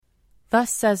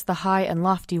Thus says the high and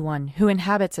lofty one, who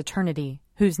inhabits eternity,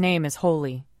 whose name is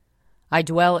holy. I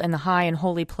dwell in the high and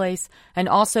holy place, and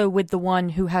also with the one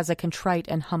who has a contrite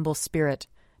and humble spirit,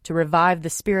 to revive the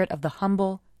spirit of the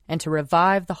humble, and to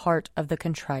revive the heart of the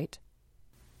contrite.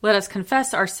 Let us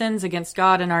confess our sins against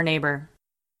God and our neighbor.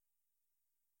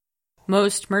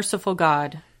 Most merciful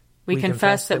God, we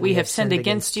confess that we have sinned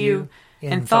against you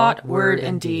in thought, word,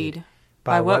 and deed,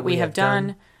 by what we have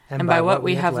done, and by what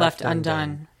we have left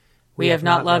undone. We have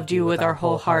not loved you with our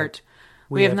whole heart.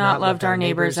 We have not loved our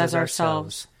neighbors as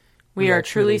ourselves. We are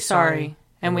truly sorry,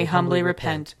 and we humbly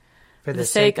repent. For the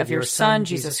sake of your Son,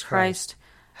 Jesus Christ,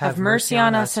 have mercy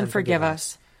on us and forgive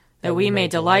us, that we may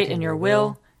delight in your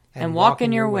will and walk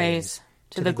in your ways,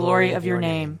 to the glory of your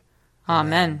name.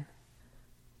 Amen.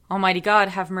 Almighty God,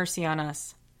 have mercy on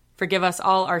us. Forgive us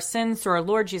all our sins through our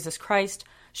Lord Jesus Christ.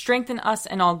 Strengthen us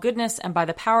in all goodness, and by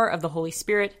the power of the Holy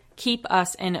Spirit, keep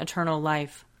us in eternal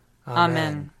life.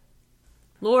 Amen.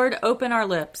 Lord, open our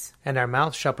lips, and our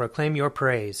mouth shall proclaim your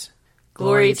praise.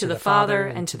 Glory to the Father,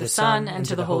 and to the Son, and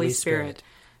to the Holy Spirit,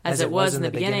 as it was in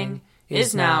the beginning,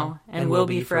 is now, and will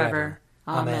be forever.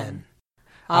 Amen.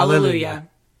 Alleluia.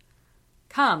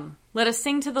 Come, let us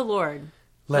sing to the Lord.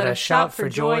 Let us shout for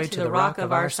joy to the rock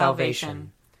of our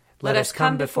salvation. Let us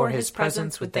come before his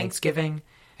presence with thanksgiving,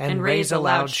 and raise a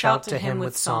loud shout to him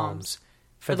with psalms.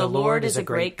 For the Lord is a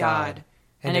great God,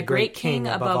 and a great King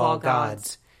above all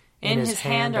gods. In his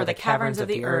hand are the caverns of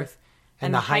the earth,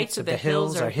 and the heights of the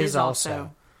hills are his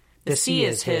also. The sea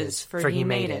is his, for he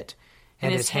made it,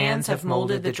 and his hands have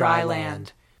molded the dry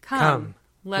land. Come,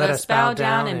 let us bow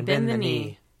down and bend the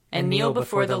knee, and kneel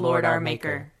before the Lord our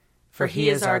Maker. For he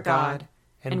is our God,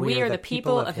 and we are the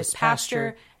people of his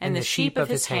pasture and the sheep of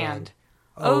his hand.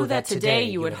 Oh, that today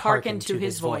you would hearken to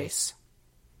his voice.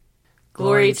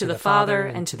 Glory to the Father,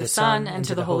 and to the Son, and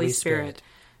to the Holy Spirit,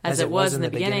 as it was in the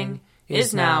beginning,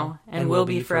 is now, and will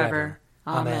be forever.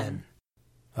 Amen.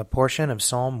 A portion of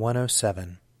Psalm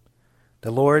 107.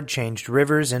 The Lord changed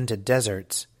rivers into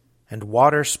deserts, and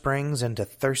water springs into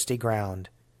thirsty ground,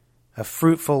 a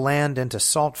fruitful land into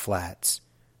salt flats,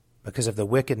 because of the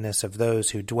wickedness of those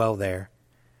who dwell there.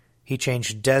 He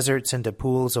changed deserts into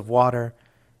pools of water,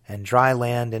 and dry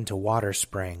land into water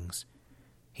springs.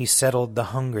 He settled the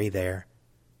hungry there,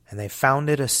 and they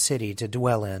founded a city to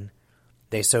dwell in.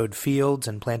 They sowed fields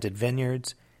and planted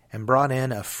vineyards, and brought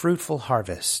in a fruitful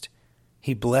harvest.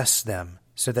 He blessed them,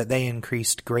 so that they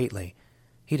increased greatly.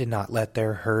 He did not let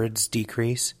their herds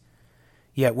decrease.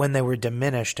 Yet when they were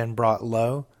diminished and brought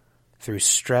low, through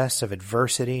stress of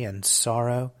adversity and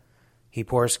sorrow, he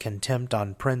pours contempt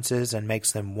on princes and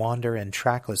makes them wander in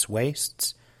trackless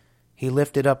wastes. He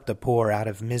lifted up the poor out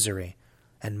of misery,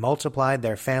 and multiplied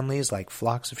their families like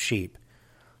flocks of sheep.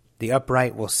 The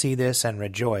upright will see this and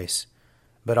rejoice,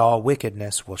 but all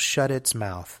wickedness will shut its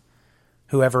mouth.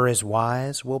 Whoever is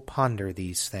wise will ponder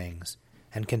these things,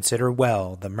 and consider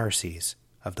well the mercies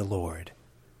of the Lord.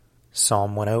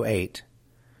 Psalm 108.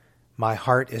 My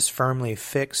heart is firmly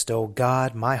fixed, O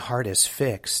God, my heart is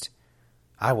fixed.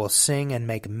 I will sing and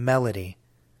make melody.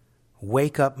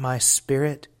 Wake up my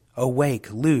spirit,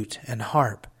 awake lute and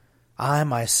harp. I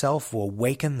myself will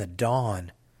waken the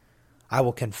dawn. I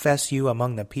will confess you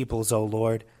among the peoples, O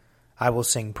Lord. I will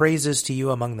sing praises to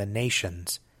you among the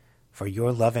nations. For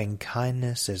your loving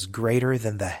kindness is greater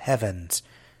than the heavens,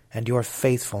 and your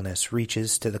faithfulness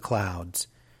reaches to the clouds.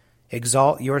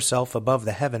 Exalt yourself above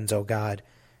the heavens, O God,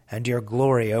 and your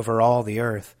glory over all the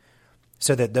earth,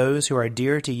 so that those who are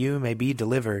dear to you may be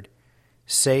delivered.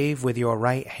 Save with your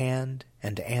right hand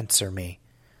and answer me.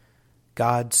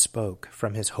 God spoke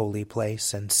from his holy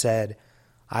place and said,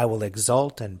 I will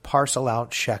exalt and parcel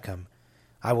out Shechem.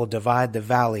 I will divide the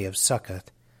valley of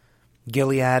Succoth.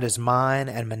 Gilead is mine,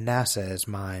 and Manasseh is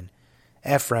mine.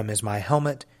 Ephraim is my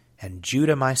helmet, and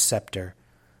Judah my scepter.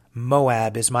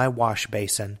 Moab is my wash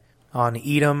basin. On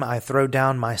Edom I throw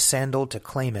down my sandal to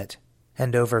claim it,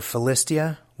 and over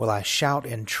Philistia will I shout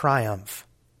in triumph.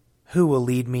 Who will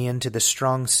lead me into the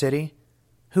strong city?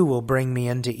 Who will bring me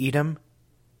into Edom?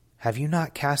 Have you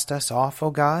not cast us off,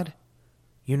 O God?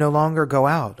 You no longer go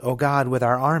out, O God, with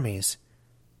our armies.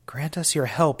 Grant us your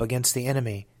help against the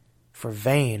enemy, for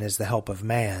vain is the help of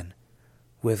man.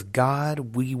 With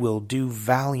God we will do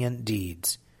valiant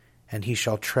deeds, and he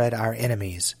shall tread our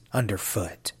enemies under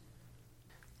foot.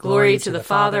 Glory to the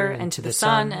Father, and to the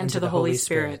Son, and to the Holy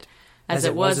Spirit, as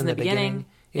it was in the beginning,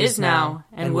 is now,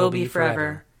 and will be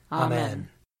forever. Amen.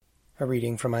 A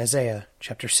reading from Isaiah,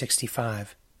 chapter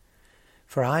 65.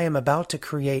 For I am about to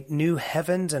create new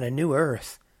heavens and a new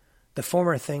earth. The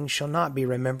former things shall not be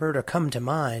remembered or come to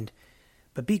mind.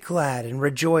 But be glad and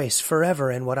rejoice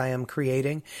forever in what I am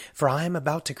creating, for I am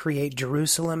about to create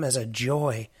Jerusalem as a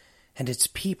joy, and its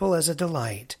people as a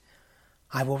delight.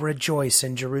 I will rejoice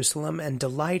in Jerusalem and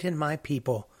delight in my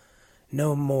people.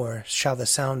 No more shall the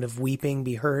sound of weeping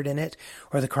be heard in it,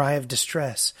 or the cry of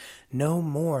distress. No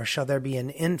more shall there be an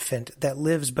infant that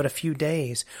lives but a few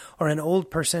days, or an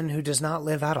old person who does not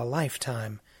live out a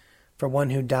lifetime. For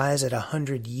one who dies at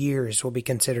 100 years will be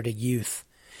considered a youth,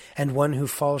 and one who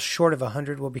falls short of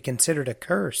 100 will be considered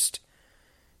accursed.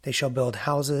 They shall build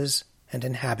houses and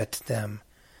inhabit them.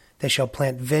 They shall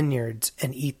plant vineyards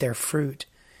and eat their fruit.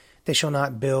 They shall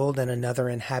not build and another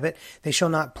inhabit. They shall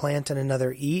not plant and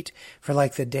another eat. For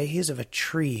like the days of a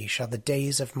tree shall the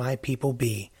days of my people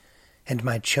be, and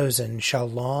my chosen shall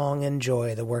long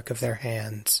enjoy the work of their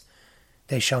hands.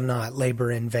 They shall not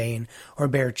labor in vain, or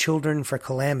bear children for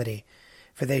calamity,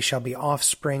 for they shall be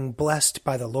offspring blessed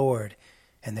by the Lord,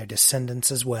 and their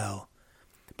descendants as well.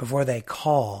 Before they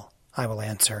call, I will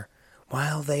answer.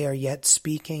 While they are yet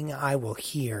speaking, I will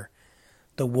hear.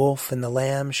 The wolf and the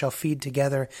lamb shall feed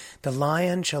together. The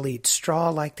lion shall eat straw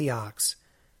like the ox.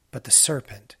 But the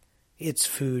serpent, its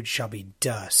food shall be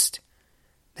dust.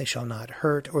 They shall not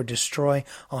hurt or destroy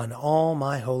on all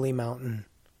my holy mountain,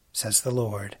 says the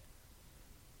Lord.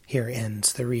 Here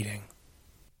ends the reading.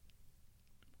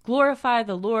 Glorify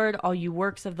the Lord, all you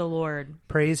works of the Lord.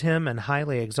 Praise him and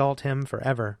highly exalt him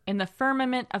forever. In the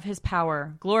firmament of his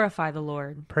power, glorify the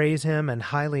Lord. Praise him and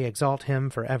highly exalt him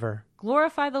forever.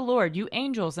 Glorify the Lord, you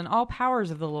angels and all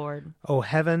powers of the Lord. O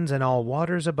heavens and all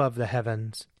waters above the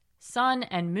heavens. Sun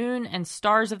and moon and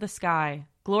stars of the sky,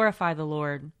 glorify the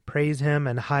Lord. Praise him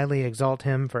and highly exalt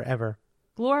him forever.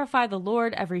 Glorify the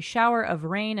Lord, every shower of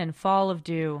rain and fall of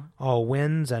dew. All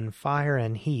winds and fire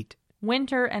and heat.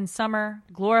 Winter and summer,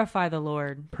 glorify the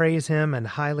Lord. Praise him and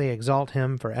highly exalt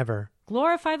him forever.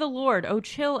 Glorify the Lord, O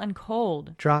chill and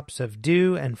cold. Drops of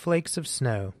dew and flakes of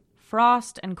snow.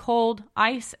 Frost and cold,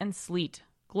 ice and sleet,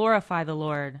 glorify the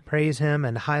Lord. Praise him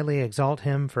and highly exalt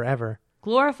him forever.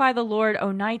 Glorify the Lord,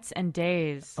 O nights and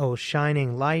days. O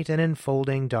shining light and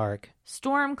enfolding dark.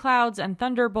 Storm clouds and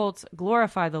thunderbolts,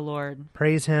 glorify the Lord.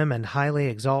 Praise him and highly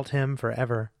exalt him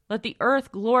forever. Let the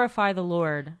earth glorify the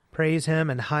Lord. Praise him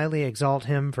and highly exalt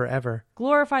him forever.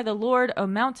 Glorify the Lord, O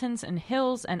mountains and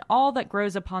hills, and all that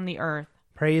grows upon the earth.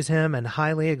 Praise him and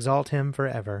highly exalt him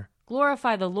forever.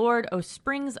 Glorify the Lord, O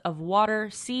springs of water,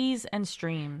 seas and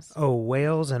streams. O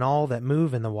whales and all that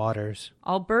move in the waters.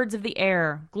 All birds of the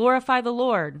air, glorify the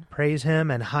Lord. Praise him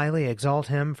and highly exalt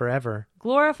him forever.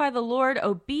 Glorify the Lord,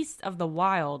 O beasts of the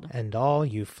wild. And all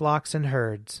you flocks and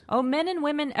herds. O men and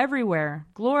women everywhere,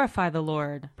 glorify the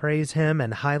Lord. Praise him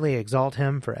and highly exalt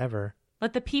him forever.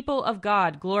 Let the people of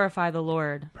God glorify the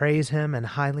Lord. Praise him and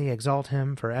highly exalt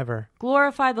him forever.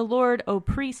 Glorify the Lord, O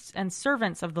priests and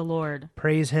servants of the Lord.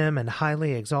 Praise him and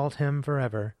highly exalt him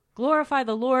forever. Glorify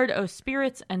the Lord, O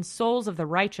spirits and souls of the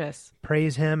righteous.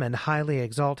 Praise him and highly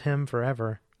exalt him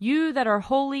forever. You that are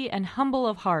holy and humble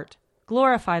of heart,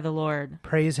 glorify the Lord.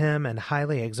 Praise him and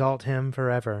highly exalt him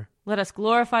forever. Let us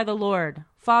glorify the Lord,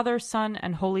 Father, Son,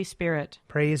 and Holy Spirit.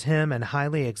 Praise him and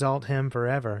highly exalt him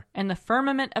forever. In the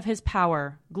firmament of his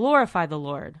power, glorify the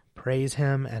Lord. Praise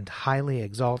him and highly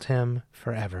exalt him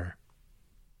forever.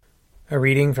 A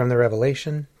reading from the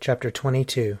Revelation, chapter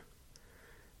 22.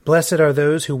 Blessed are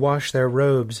those who wash their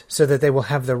robes, so that they will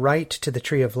have the right to the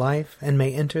tree of life, and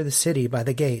may enter the city by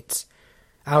the gates.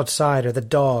 Outside are the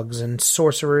dogs, and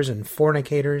sorcerers, and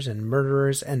fornicators, and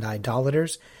murderers, and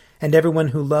idolaters, and everyone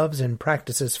who loves and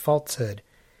practices falsehood.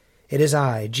 It is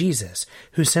I, Jesus,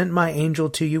 who sent my angel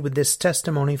to you with this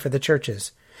testimony for the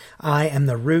churches. I am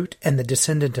the root and the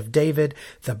descendant of David,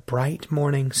 the bright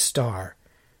morning star.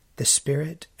 The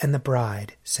Spirit and the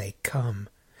bride say, Come.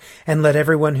 And let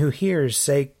everyone who hears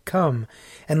say, Come.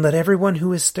 And let everyone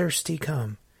who is thirsty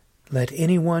come. Let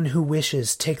anyone who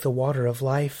wishes take the water of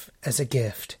life as a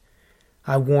gift.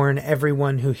 I warn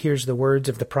everyone who hears the words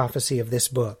of the prophecy of this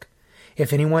book.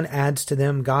 If anyone adds to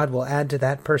them, God will add to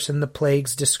that person the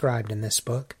plagues described in this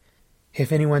book.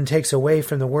 If anyone takes away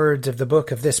from the words of the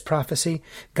book of this prophecy,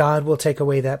 God will take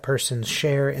away that person's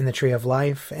share in the tree of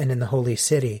life and in the holy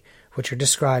city, which are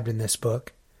described in this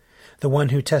book. The one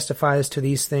who testifies to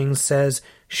these things says,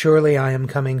 Surely I am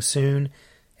coming soon.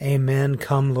 Amen.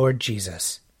 Come, Lord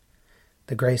Jesus.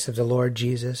 The grace of the Lord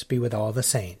Jesus be with all the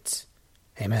saints.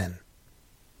 Amen.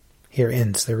 Here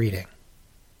ends the reading.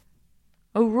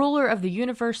 O ruler of the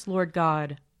universe, Lord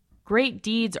God, great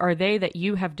deeds are they that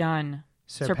you have done,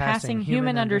 surpassing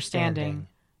human understanding.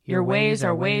 Your ways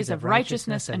are ways of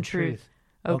righteousness and truth,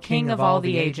 O King of all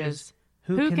the ages.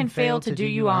 Who can fail to do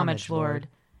you homage, Lord,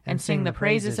 and sing the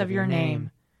praises of your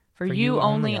name? for you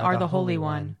only are the Holy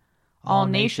One. All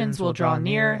nations will draw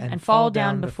near and fall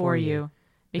down before you,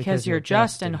 because your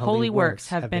just and holy works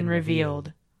have been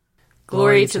revealed.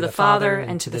 Glory to the Father,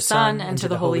 and to the Son, and to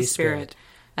the Holy Spirit,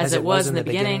 as it was in the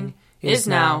beginning, is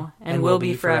now, and will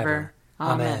be forever.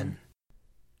 Amen.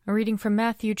 A reading from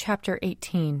Matthew chapter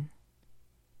 18.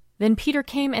 Then Peter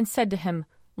came and said to him,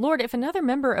 Lord, if another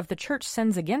member of the church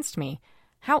sins against me,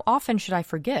 how often should I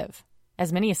forgive?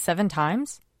 As many as 7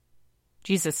 times?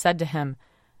 Jesus said to him,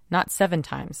 Not 7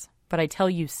 times, but I tell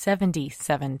you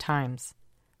 77 times.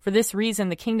 For this reason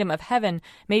the kingdom of heaven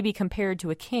may be compared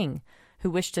to a king who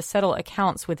wished to settle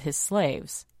accounts with his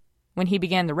slaves. When he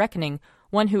began the reckoning,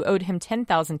 one who owed him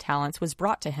 10,000 talents was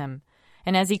brought to him,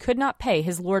 and as he could not pay,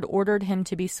 his lord ordered him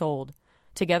to be sold,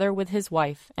 together with his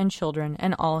wife and children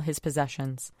and all his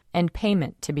possessions, and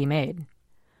payment to be made.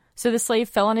 So the slave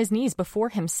fell on his knees before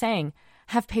him, saying,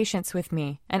 Have patience with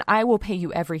me, and I will pay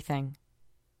you everything.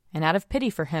 And out of pity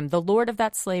for him, the lord of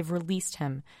that slave released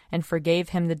him and forgave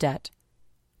him the debt.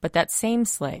 But that same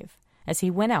slave, as he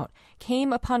went out,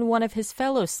 came upon one of his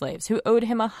fellow slaves who owed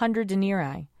him 100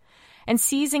 denarii. And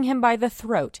seizing him by the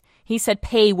throat, he said,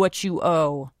 Pay what you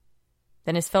owe.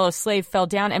 Then his fellow slave fell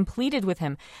down and pleaded with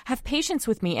him, Have patience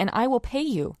with me, and I will pay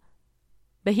you.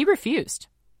 But he refused.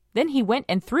 Then he went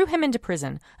and threw him into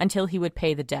prison until he would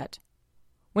pay the debt.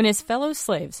 When his fellow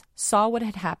slaves saw what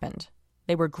had happened,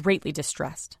 they were greatly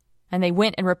distressed, and they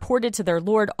went and reported to their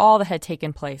lord all that had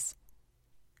taken place.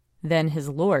 Then his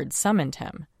lord summoned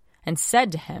him and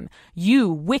said to him, You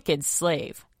wicked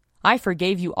slave, I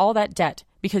forgave you all that debt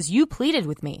because you pleaded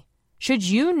with me. Should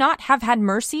you not have had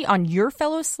mercy on your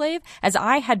fellow slave as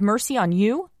I had mercy on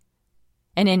you?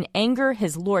 And in anger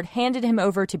his lord handed him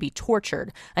over to be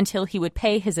tortured until he would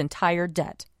pay his entire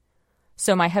debt.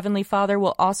 So my heavenly Father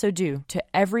will also do to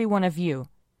every one of you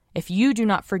if you do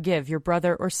not forgive your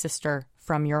brother or sister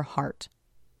from your heart.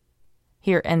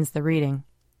 Here ends the reading.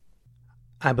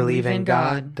 I believe in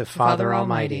God, the Father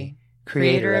Almighty,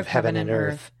 creator of heaven and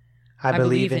earth. I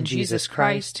believe in Jesus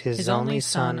Christ, his only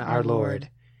Son, our Lord.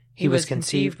 He was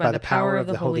conceived by the power of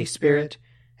the Holy Spirit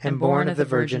and born of the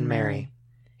Virgin Mary.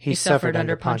 He suffered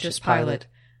under Pontius Pilate,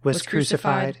 was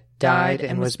crucified, died,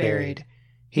 and was buried.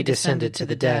 He descended to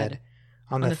the dead.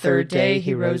 On the 3rd day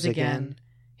he rose again.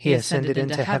 He ascended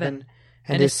into heaven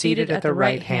and is seated at the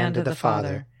right hand of the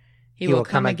Father. He will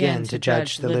come again to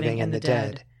judge the living and the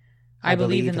dead. I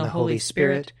believe in the Holy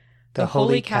Spirit, the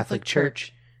Holy Catholic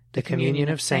Church, the communion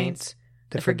of saints,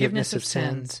 the forgiveness of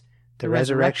sins, the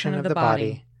resurrection of the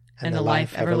body, and the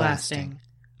life everlasting.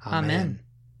 Amen.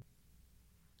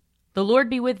 The Lord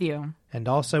be with you. And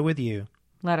also with you.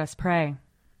 Let us pray.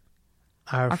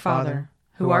 Our Father,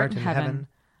 who art in heaven,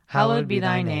 hallowed be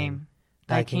thy name.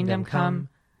 Thy kingdom come,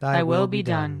 thy will be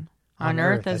done, on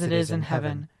earth as it is in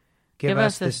heaven. Give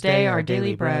us this day our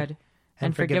daily bread,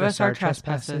 and forgive us our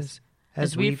trespasses,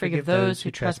 as we forgive those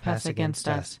who trespass against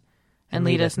us. And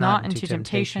lead us not into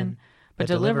temptation, but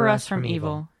deliver us from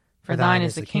evil. For thine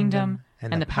is the kingdom,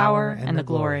 and the power, and the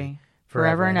glory,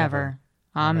 forever and ever.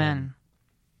 Amen.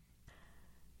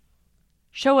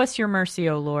 Show us your mercy,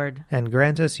 O Lord. And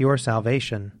grant us your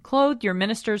salvation. Clothe your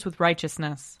ministers with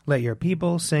righteousness. Let your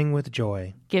people sing with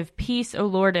joy. Give peace, O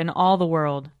Lord, in all the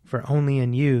world. For only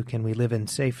in you can we live in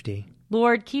safety.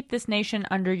 Lord, keep this nation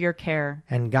under your care.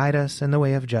 And guide us in the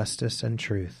way of justice and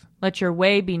truth. Let your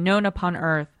way be known upon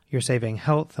earth. Your saving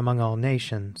health among all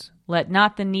nations. Let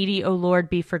not the needy, O Lord,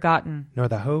 be forgotten. Nor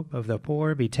the hope of the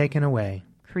poor be taken away.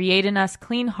 Create in us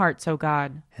clean hearts, O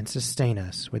God. And sustain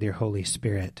us with your Holy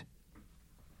Spirit.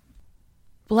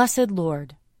 Blessed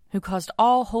Lord, who caused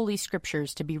all holy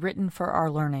scriptures to be written for our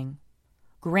learning,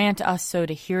 grant us so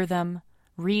to hear them,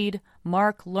 read,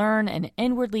 mark, learn, and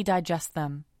inwardly digest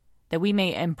them, that we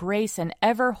may embrace and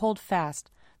ever hold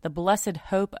fast the blessed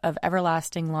hope of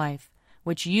everlasting life,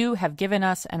 which you have given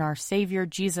us in our Savior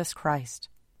Jesus Christ,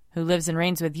 who lives and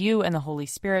reigns with you and the Holy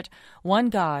Spirit, one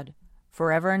God,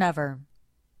 forever and ever.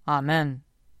 Amen.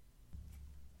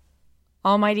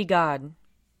 Almighty God,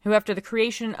 who after the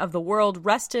creation of the world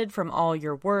rested from all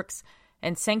your works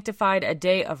and sanctified a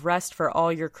day of rest for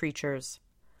all your creatures,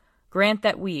 grant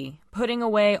that we, putting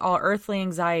away all earthly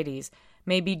anxieties,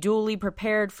 may be duly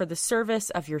prepared for the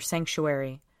service of your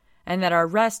sanctuary, and that our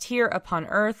rest here upon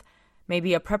earth may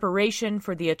be a preparation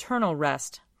for the eternal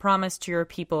rest promised to your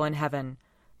people in heaven,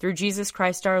 through Jesus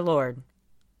Christ our Lord.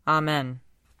 Amen.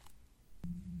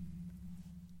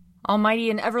 Almighty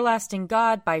and everlasting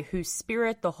God, by whose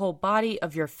Spirit the whole body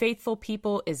of your faithful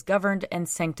people is governed and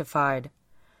sanctified,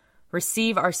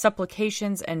 receive our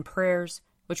supplications and prayers,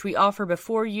 which we offer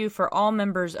before you for all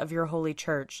members of your holy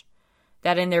church,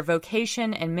 that in their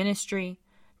vocation and ministry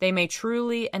they may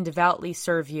truly and devoutly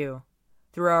serve you.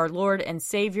 Through our Lord and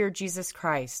Savior Jesus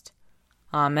Christ.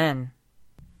 Amen.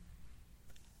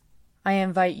 I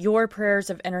invite your prayers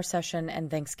of intercession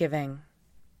and thanksgiving.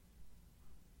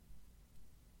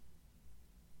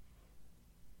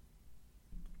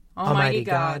 Almighty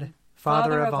God,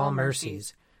 Father of all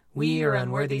mercies, we, your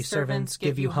unworthy servants,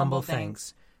 give you humble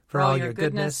thanks for all your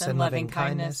goodness and loving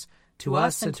kindness to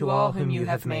us and to all whom you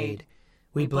have made.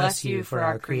 We bless you for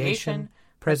our creation,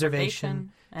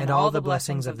 preservation, and all the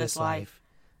blessings of this life,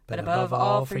 but above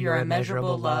all for your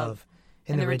immeasurable love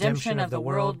in the redemption of the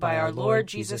world by our Lord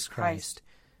Jesus Christ,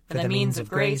 for the means of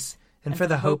grace and for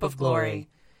the hope of glory.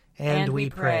 And we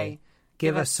pray,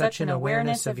 give us such an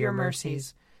awareness of your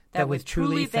mercies that with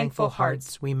truly thankful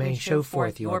hearts we may show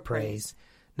forth your praise,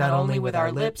 not only with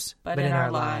our lips but in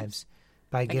our lives,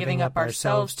 by giving up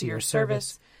ourselves to your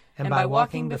service and by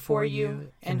walking before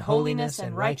you in holiness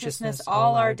and righteousness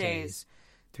all our days,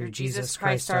 through Jesus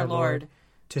Christ our Lord,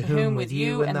 to whom with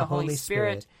you and the Holy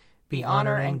Spirit be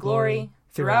honor and glory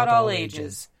throughout all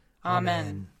ages.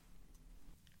 Amen.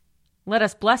 Let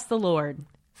us bless the Lord.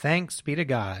 Thanks be to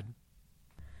God.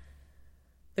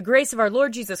 The grace of our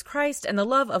Lord Jesus Christ and the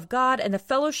love of God and the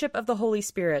fellowship of the Holy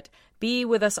Spirit be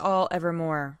with us all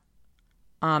evermore.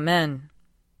 Amen.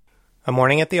 A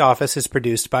Morning at the Office is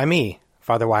produced by me,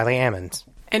 Father Wiley Ammons.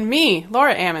 And me,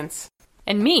 Laura Ammons.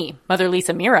 And me, Mother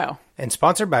Lisa Meirow. And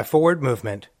sponsored by Forward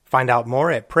Movement. Find out more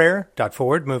at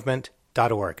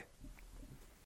prayer.forwardmovement.org.